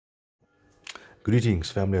Greetings,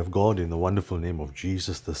 family of God, in the wonderful name of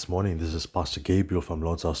Jesus. This morning, this is Pastor Gabriel from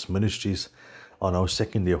Lord's House Ministries. On our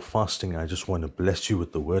second day of fasting, I just want to bless you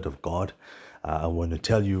with the word of God. I want to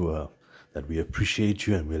tell you that we appreciate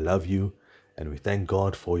you and we love you, and we thank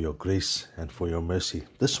God for your grace and for your mercy.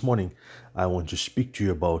 This morning, I want to speak to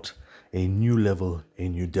you about a new level, a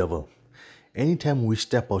new devil. Anytime we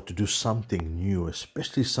step out to do something new,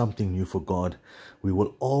 especially something new for God, we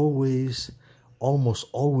will almost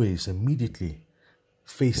always, immediately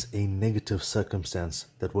face a negative circumstance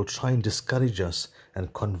that will try and discourage us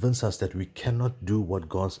and convince us that we cannot do what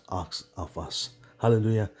God asks of us.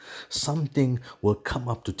 Hallelujah. Something will come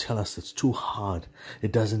up to tell us it's too hard,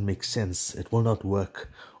 it doesn't make sense, it will not work,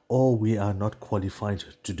 or we are not qualified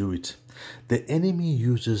to do it. The enemy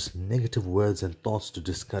uses negative words and thoughts to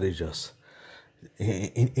discourage us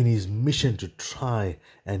in his mission to try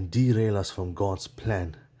and derail us from God's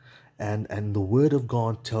plan. And the word of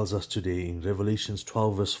God tells us today in Revelations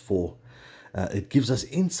 12 verse 4, it gives us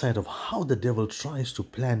insight of how the devil tries to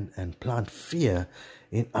plan and plant fear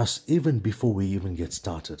in us even before we even get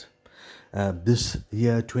started. This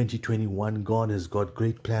year 2021, God has got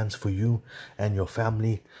great plans for you and your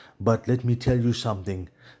family, but let me tell you something.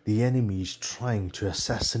 The enemy is trying to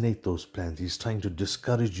assassinate those plans. He's trying to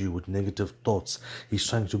discourage you with negative thoughts. He's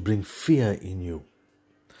trying to bring fear in you.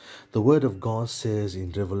 The word of God says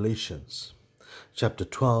in Revelations chapter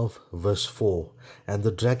 12 verse 4, "And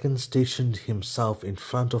the dragon stationed himself in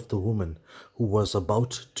front of the woman who was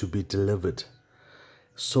about to be delivered,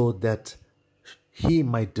 so that he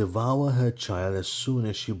might devour her child as soon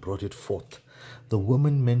as she brought it forth." The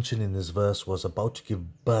woman mentioned in this verse was about to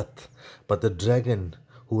give birth, but the dragon,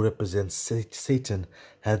 who represents Satan,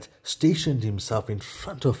 had stationed himself in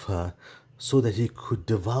front of her so that he could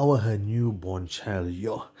devour her newborn child.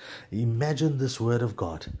 Imagine this word of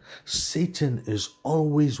God. Satan is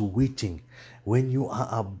always waiting when you are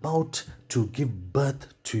about to give birth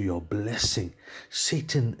to your blessing.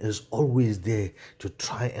 Satan is always there to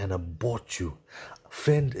try and abort you.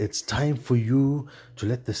 Friend, it's time for you to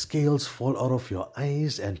let the scales fall out of your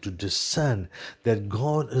eyes and to discern that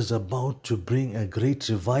God is about to bring a great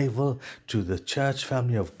revival to the church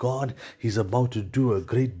family of God. He's about to do a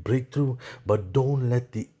great breakthrough, but don't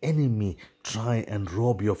let the enemy try and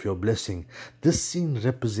rob you of your blessing. This scene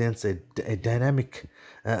represents a dynamic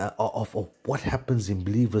of what happens in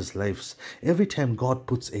believers' lives. Every time God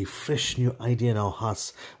puts a fresh new idea in our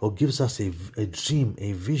hearts or gives us a dream,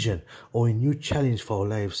 a vision, or a new challenge for our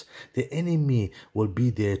lives, the enemy will be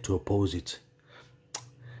there to oppose it.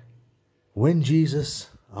 When Jesus,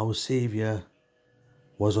 our Savior,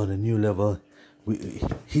 was on a new level,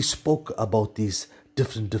 he spoke about these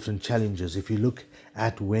different challenges. If you look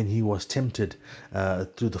at when he was tempted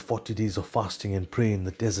through the 40 days of fasting and prayer in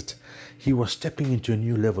the desert, he was stepping into a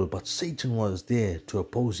new level, but Satan was there to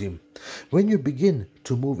oppose him. When you begin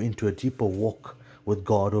to move into a deeper walk with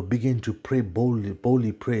God or begin to pray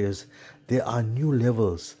boldly prayers, there are new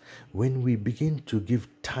levels. When we begin to give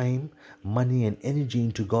time, money and energy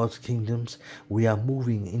into God's kingdoms, we are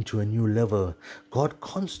moving into a new level. God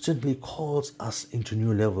constantly calls us into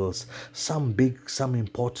new levels, some big, some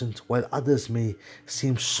important, while others may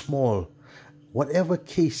seem small. Whatever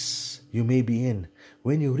case you may be in,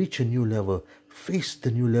 when you reach a new level, face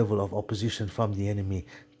the new level of opposition from the enemy.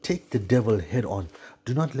 Take the devil head on.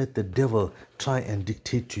 Do not let the devil try and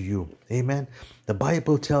dictate to you. Amen. The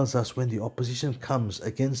Bible tells us when the opposition comes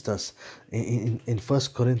against us in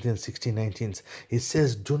 1 Corinthians 16:19, it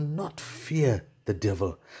says, "Do not fear the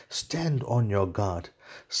devil. Stand on your guard."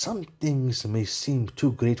 Some things may seem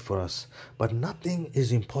too great for us, but nothing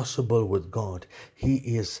is impossible with God. He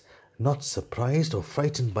is not surprised or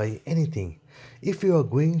frightened by anything. If you are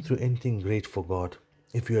going through anything great for God,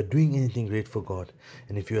 if you are doing anything great for God,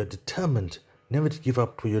 and if you are determined never to give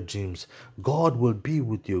up for your dreams, God will be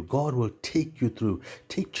with you. God will take you through.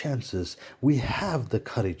 Take chances. We have the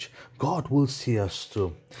courage. God will see us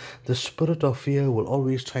through. The spirit of fear will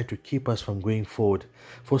always try to keep us from going forward.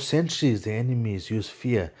 For centuries, the enemies use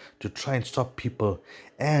fear to try and stop people,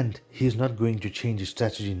 and he is not going to change his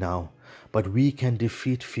strategy now. But we can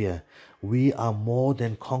defeat fear. We are more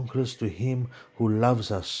than conquerors to him who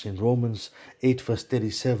loves us. In Romans 8 verse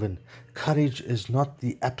 37, courage is not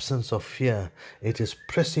the absence of fear. It is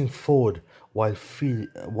pressing forward while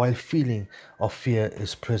feeling of fear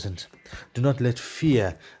is present. Do not let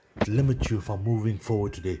fear limit you from moving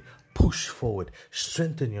forward today. Push forward.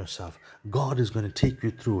 Strengthen yourself. God is going to take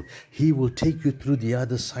you through. He will take you through the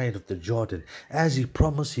other side of the Jordan. As He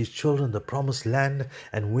promised His children the promised land,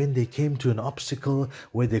 and when they came to an obstacle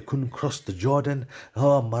where they couldn't cross the Jordan,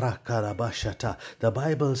 the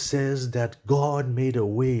Bible says that God made a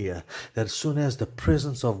way. That as soon as the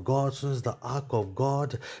presence of God, as soon as the ark of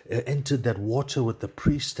God entered that water with the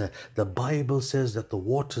priest, the Bible says that the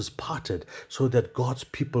waters parted so that God's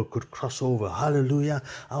people could cross over. Hallelujah.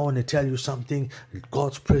 I want to tell you something.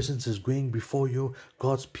 God's presence is going before you.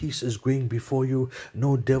 God's peace is going before you.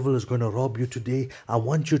 No devil is going to rob you today. I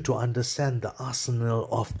want you to understand the arsenal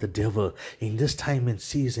of the devil. In this time and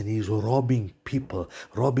season, he's robbing people,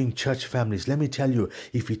 robbing church families. Let me tell you,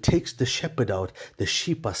 if he takes the shepherd out, the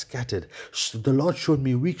sheep are scattered. So the Lord showed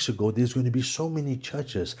me weeks ago, there's going to be so many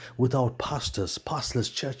churches without pastors, pastorless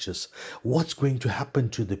churches. What's going to happen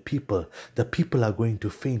to the people? The people are going to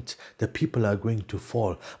faint. The people are going to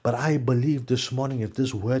fall. But I believe this morning, if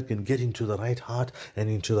this word can get into the right heart and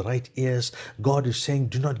into the right ears, God is saying,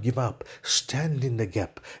 do not give up. Stand in the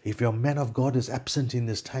gap. If your man of God is absent in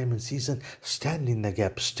this time and season, stand in the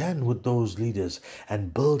gap. Stand with those leaders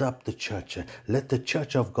and build up the church. Let the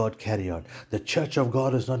church of God carry on. The church of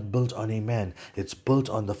God is not built on a man. It's built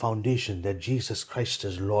on the foundation that Jesus Christ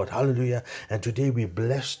is Lord. Hallelujah. And today we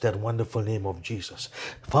bless that wonderful name of Jesus.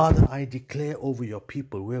 Father, I declare over your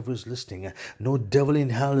people, whoever is listening, no devil in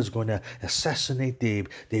hell is going to assassinate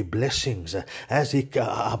their blessings as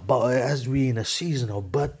we in a season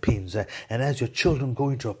of birth pains, and as your children go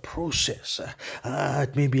into a process.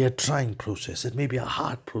 It may be a trying process, it may be a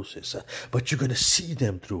hard process, but you're going to see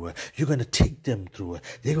them through. You're going to take them through.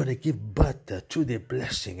 They're going to give birth to their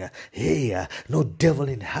blessing. Hey, no devil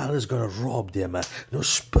in hell is going to rob them. No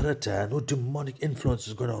spirit, no demonic influence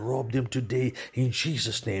is going to rob them today in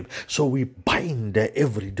Jesus' name. So we bind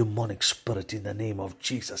every demonic spirit in the name of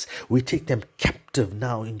Jesus. We take them captive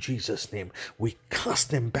now in Jesus' name. We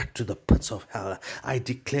cast them back to the pits of hell. I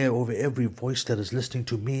declare over every voice that is listening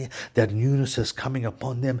to me that newness is coming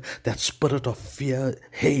upon them, that spirit of fear.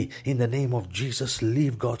 Hey, in the name of Jesus,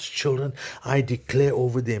 leave God's children. I declare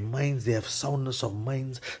over their minds, they have soundness of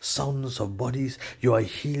minds, soundness of bodies. You are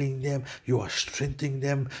healing them. You are strengthening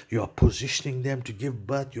them. You are positioning them to give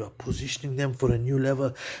birth. You are positioning them for a new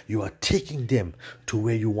level. You are taking them to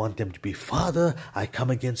where you want them to be. Father, I come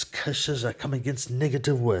against curses. I come against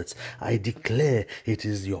negative words. I declare it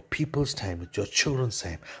is your people's time. It's your children's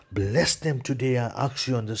time. Bless them today. I ask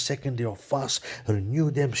you on the second day of fast, renew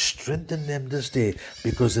them, strengthen them this day,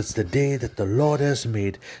 because it's the day that the Lord has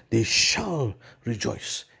made. They shall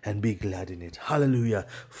rejoice and be glad in it. Hallelujah.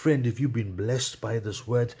 Friend, if you've been blessed by this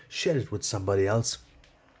word, share it with somebody else.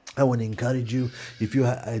 I want to encourage you, if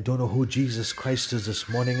I don't know who Jesus Christ is this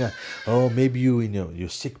morning, or maybe you in your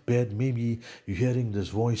sick bed, maybe you're hearing this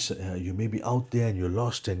voice, you may be out there and you're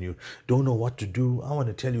lost and you don't know what to do. I want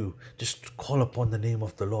to tell you, just call upon the name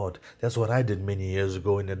of the Lord. That's what I did many years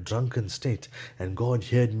ago in a drunken state, and God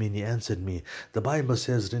heard me and He answered me. The Bible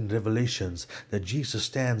says in Revelations that Jesus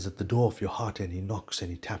stands at the door of your heart and He knocks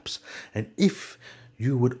and He taps. And if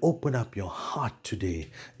you would open up your heart today,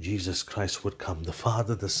 Jesus Christ would come. The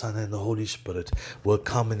Father, the Son, and the Holy Spirit will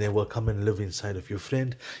come, and they will come and live inside of you.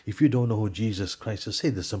 Friend, if you don't know who Jesus Christ is, say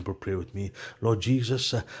the simple prayer with me. Lord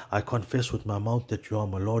Jesus, I confess with my mouth that you are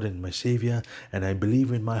my Lord and my Savior, and I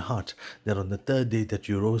believe in my heart that on the third day that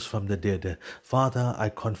you rose from the dead. Father, I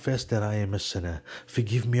confess that I am a sinner.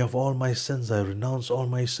 Forgive me of all my sins. I renounce all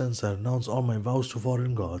my sins. I renounce all my vows to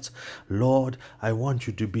foreign gods. Lord, I want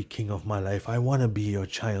you to be King of my life. I want to be your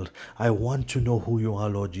child. I want to know who you are,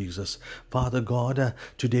 Lord Jesus. Father God,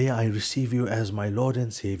 today I receive you as my Lord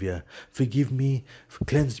and Savior. Forgive me,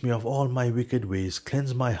 cleanse me of all my wicked ways,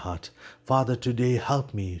 cleanse my heart. Father, today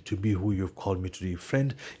help me to be who you've called me to be.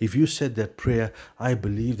 Friend, if you said that prayer, I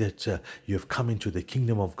believe that you have come into the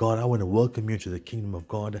kingdom of God. I want to welcome you to the kingdom of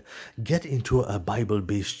God. Get into a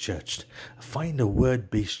Bible-based church. Find a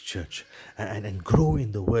word-based church and grow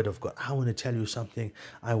in the word of God. I want to tell you something.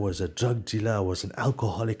 I was a drug dealer. I was an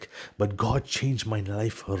alcoholic, but God changed my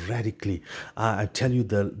life radically. I tell you,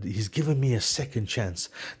 He's given me a second chance,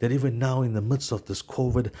 that even now in the midst of this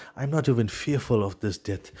COVID, I'm not even fearful of this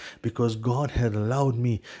death, because God had allowed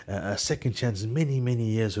me a second chance many, many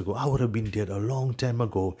years ago. I would have been dead a long time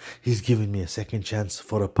ago. He's given me a second chance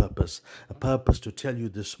for a purpose to tell you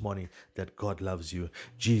this morning that God loves you.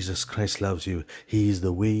 Jesus Christ loves you. He is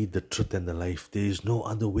the way, the truth, and the life. There is no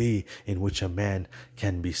other way in which a man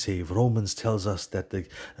can be saved. Romans tells us that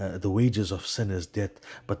the wages of sin is death,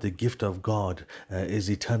 but the gift of God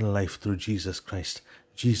is eternal life through Jesus Christ.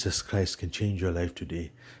 Jesus Christ can change your life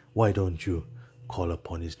today. Why don't you call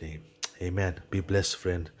upon His name? Amen. Be blessed,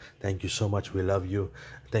 friend. Thank you so much. We love you.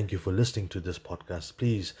 Thank you for listening to this podcast.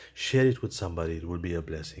 Please share it with somebody. It will be a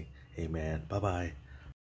blessing. Amen. Bye-bye.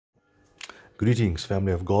 Greetings,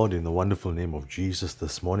 family of God, in the wonderful name of Jesus.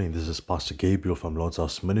 This morning, this is Pastor Gabriel from Lord's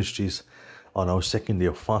House Ministries. On our second day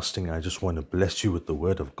of fasting, I just want to bless you with the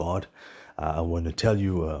word of God. I want to tell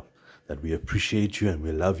you that we appreciate you and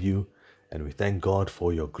we love you, and we thank God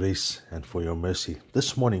for your grace and for your mercy.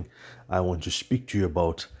 This morning, I want to speak to you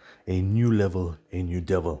about a new level, a new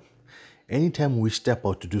devil. Anytime we step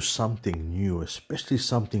out to do something new, especially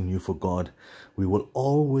something new for God, we will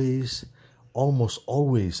almost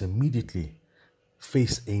always, immediately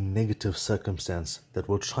face a negative circumstance that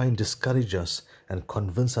will try and discourage us and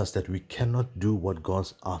convince us that we cannot do what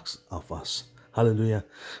God asks of us. Hallelujah.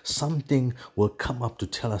 Something will come up to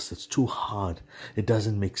tell us it's too hard, it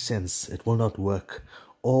doesn't make sense, it will not work,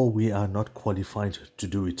 or we are not qualified to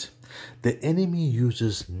do it. The enemy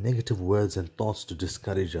uses negative words and thoughts to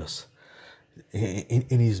discourage us in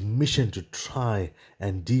his mission to try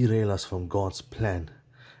and derail us from God's plan.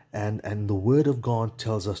 And the word of God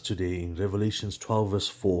tells us today in Revelations 12 verse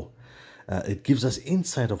 4, it gives us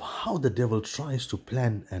insight of how the devil tries to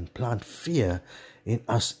plan and plant fear in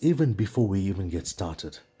us even before we even get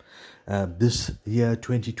started. This year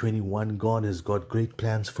 2021, God has got great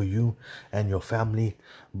plans for you and your family,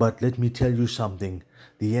 but let me tell you something.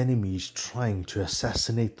 The enemy is trying to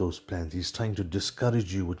assassinate those plans. He's trying to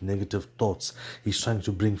discourage you with negative thoughts. He's trying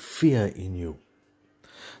to bring fear in you.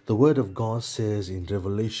 The word of God says in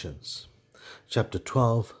Revelations chapter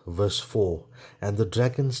 12 verse 4, "And the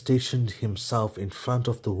dragon stationed himself in front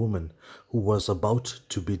of the woman who was about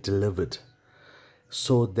to be delivered,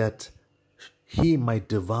 so that he might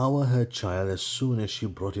devour her child as soon as she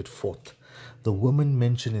brought it forth." The woman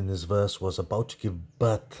mentioned in this verse was about to give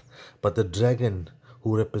birth, but the dragon,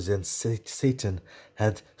 who represents Satan,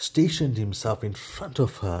 had stationed himself in front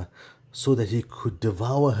of her so that he could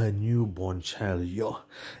devour her newborn child.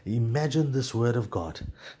 Imagine this word of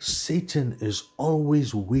God. Satan is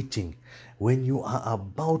always waiting when you are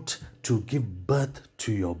about to give birth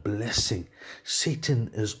to your blessing. Satan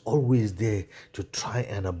is always there to try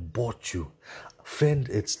and abort you. Friend,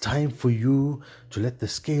 it's time for you to let the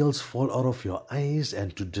scales fall out of your eyes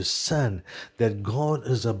and to discern that God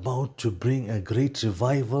is about to bring a great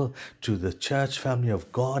revival to the church family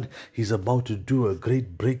of God. He's about to do a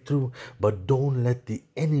great breakthrough, but don't let the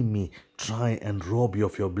enemy try and rob you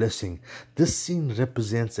of your blessing. This scene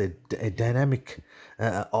represents a dynamic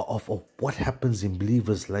of what happens in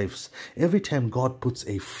believers' lives. Every time God puts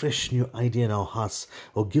a fresh new idea in our hearts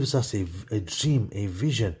or gives us a dream, a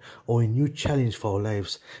vision, or a new challenge for our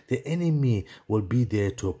lives, the enemy will be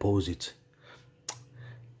there to oppose it.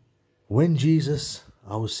 When Jesus,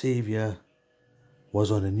 our Savior,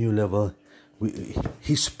 was on a new level,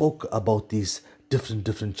 he spoke about these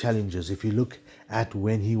different challenges. If you look at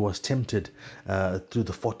when he was tempted through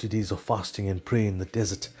the 40 days of fasting and prayer in the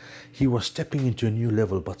desert, he was stepping into a new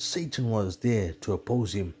level, but Satan was there to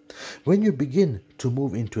oppose him. When you begin to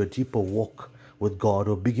move into a deeper walk with God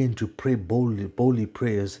or begin to pray boldly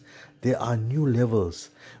prayers, there are new levels.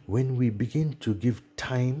 When we begin to give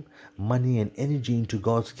time, money and energy into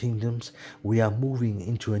God's kingdoms, we are moving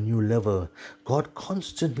into a new level. God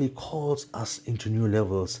constantly calls us into new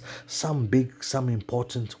levels, some big, some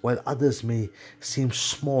important, while others may seem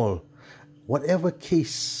small. Whatever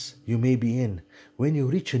case you may be in, when you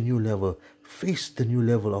reach a new level, face the new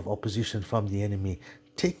level of opposition from the enemy.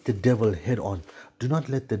 Take the devil head on. Do not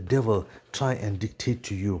let the devil try and dictate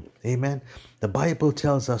to you. Amen. The Bible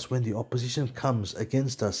tells us when the opposition comes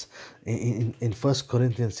against us in 1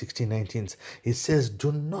 Corinthians 16:19, it says,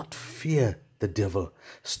 "Do not fear the devil.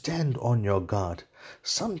 Stand on your guard."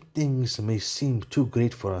 Some things may seem too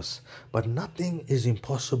great for us, but nothing is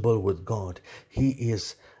impossible with God. He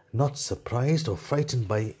is not surprised or frightened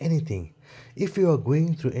by anything. If you are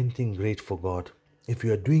going through anything great for God, if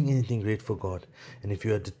you are doing anything great for God, and if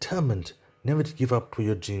you are determined never to give up for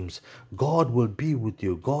your dreams, God will be with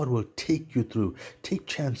you. God will take you through. Take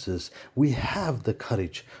chances. We have the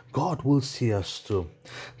courage. God will see us through.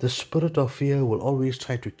 The spirit of fear will always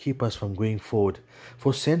try to keep us from going forward.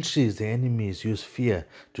 For centuries, the enemies use fear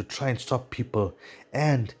to try and stop people,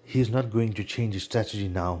 and he is not going to change his strategy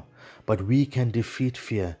now. But we can defeat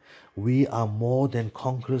fear. We are more than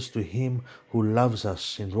conquerors to him who loves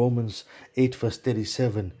us. In Romans 8 verse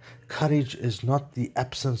 37, courage is not the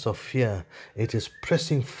absence of fear. It is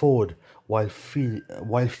pressing forward while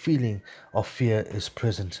feeling of fear is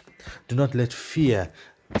present. Do not let fear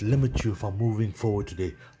limit you from moving forward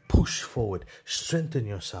today. Push forward. Strengthen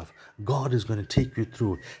yourself. God is going to take you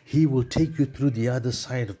through. He will take you through the other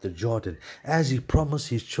side of the Jordan. As He promised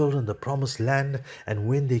His children the promised land, and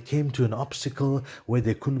when they came to an obstacle where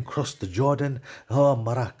they couldn't cross the Jordan, the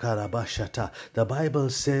Bible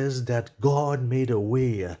says that God made a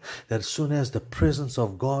way, that as soon as the presence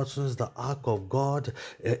of God, as soon as the ark of God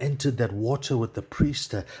entered that water with the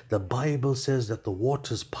priest, the Bible says that the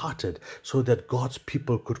waters parted so that God's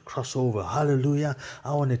people could cross over. Hallelujah.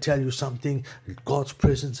 I want to tell you something. God's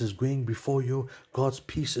presence is going before you. God's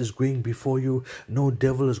peace is going before you. No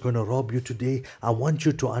devil is going to rob you today. I want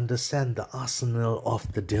you to understand the arsenal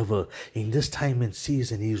of the devil. In this time and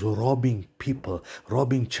season, he's robbing people,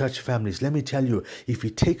 robbing church families. Let me tell you, if he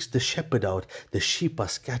takes the shepherd out, the sheep are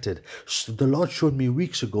scattered. So the Lord showed me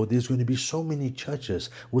weeks ago, there's going to be so many churches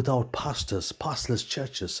without pastors, pastorless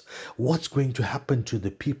churches. What's going to happen to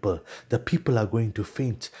the people? The people are going to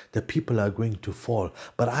faint. The people are going to fall.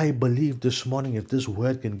 But I believe this morning, if this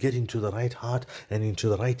word can get into the right heart and into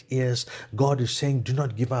the right ears, God is saying, do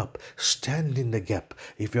not give up. Stand in the gap.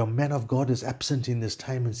 If your man of God is absent in this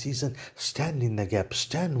time and season, stand in the gap.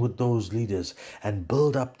 Stand with those leaders and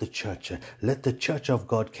build up the church. Let the church of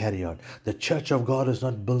God carry on. The church of God is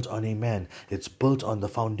not built on a man. It's built on the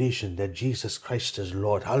foundation that Jesus Christ is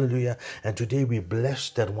Lord. Hallelujah. And today we bless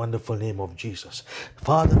that wonderful name of Jesus.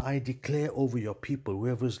 Father, I declare over your people,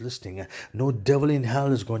 whoever is listening, no devil in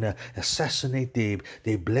hell is going to assassinate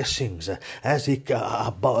their blessings as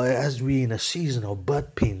we in a season of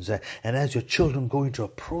birth pains, and as your children go into a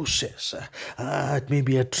process. It may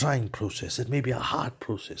be a trying process, it may be a hard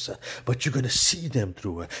process, but you're going to see them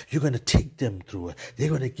through. You're going to take them through. They're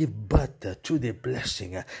going to give birth to their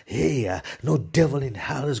blessing. Hey, no devil in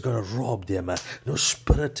hell is going to rob them. No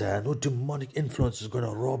spirit, no demonic influence is going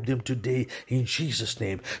to rob them today in Jesus'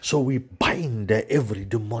 name. So we bind every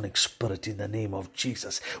demonic spirit in the name of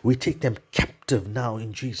Jesus. We take them captive now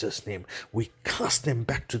in Jesus' name. We cast them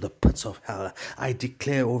back to the pits of hell. I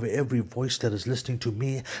declare over every voice that is listening to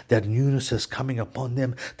me that newness is coming upon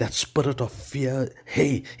them, that spirit of fear.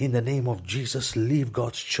 Hey, in the name of Jesus, leave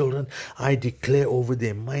God's children. I declare over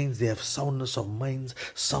their minds, they have soundness of minds,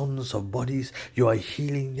 soundness of bodies. You are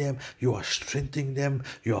healing them, you are strengthening them,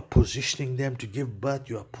 you are positioning them to give birth,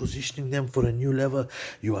 you are positioning them for a new level,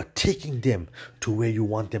 you are taking them to where you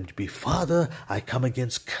want them to be. Father, I come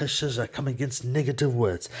against curses, I come against negative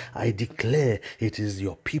words. I declare it is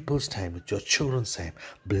your people's time, it's your children's time.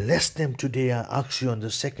 Bless them today. I ask you on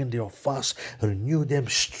the second day of fast, renew them,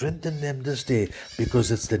 strengthen them this day,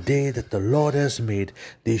 because it's the day that the Lord has made.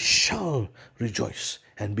 They shall rejoice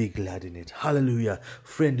and be glad in it. Hallelujah.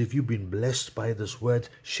 Friend, if you've been blessed by this word,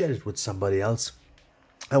 share it with somebody else.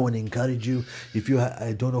 I want to encourage you, if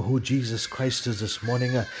I don't know who Jesus Christ is this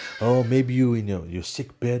morning, or maybe you in your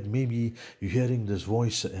sick bed, maybe you're hearing this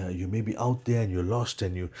voice, you may be out there and you're lost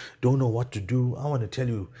and you don't know what to do. I want to tell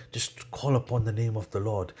you, just call upon the name of the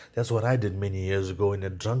Lord. That's what I did many years ago in a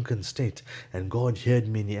drunken state, and God heard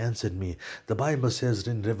me and He answered me. The Bible says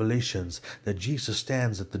in Revelations that Jesus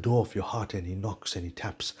stands at the door of your heart and He knocks and He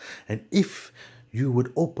taps. And if you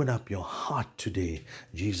would open up your heart today,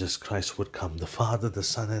 Jesus Christ would come. The Father, the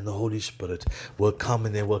Son, and the Holy Spirit will come,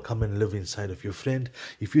 and they will come and live inside of your friend.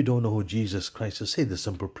 If you don't know who Jesus Christ is, say the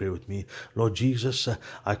simple prayer with me. Lord Jesus,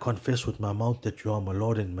 I confess with my mouth that you are my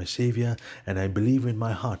Lord and my Savior, and I believe in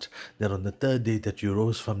my heart that on the third day that you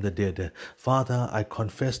rose from the dead. Father, I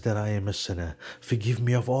confess that I am a sinner. Forgive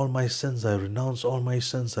me of all my sins. I renounce all my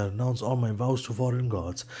sins. I renounce all my vows to foreign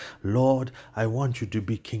gods. Lord, I want you to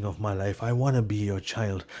be King of my life. I want to be your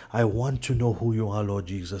child. I want to know who you are, Lord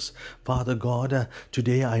Jesus. Father God,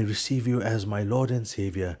 today I receive you as my Lord and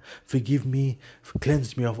Savior. Forgive me,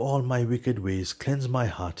 cleanse me of all my wicked ways, cleanse my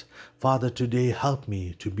heart. Father, today help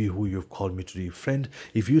me to be who you've called me to be. Friend,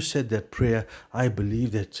 if you said that prayer, I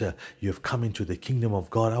believe that you've come into the kingdom of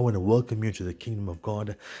God. I want to welcome you to the kingdom of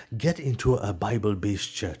God. Get into a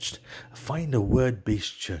Bible-based church. Find a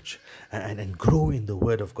word-based church and grow in the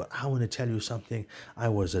word of God. I want to tell you something. I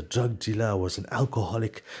was a drug dealer. I was an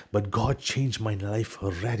alcoholic, but God changed my life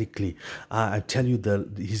radically. I tell you,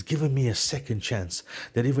 He's given me a second chance,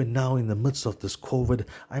 that even now in the midst of this COVID,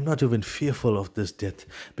 I'm not even fearful of this death,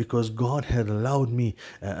 because God had allowed me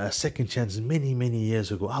a second chance many, many years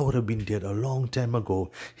ago. I would have been dead a long time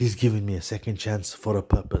ago. He's given me a second chance for a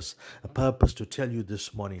purpose to tell you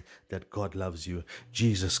this morning that God loves you.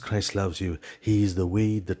 Jesus Christ loves you. He is the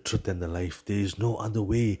way, the truth, and the life. There is no other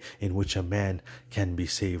way in which a man can be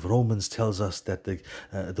saved. Romans tells us that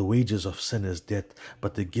the wages of sin is death,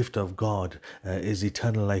 but the gift of God is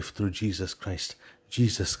eternal life through Jesus Christ.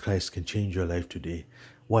 Jesus Christ can change your life today.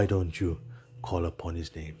 Why don't you call upon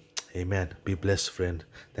His name? Amen. Be blessed, friend.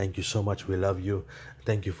 Thank you so much. We love you.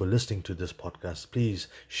 Thank you for listening to this podcast. Please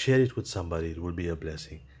share it with somebody. It will be a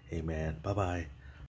blessing. Amen. Bye bye.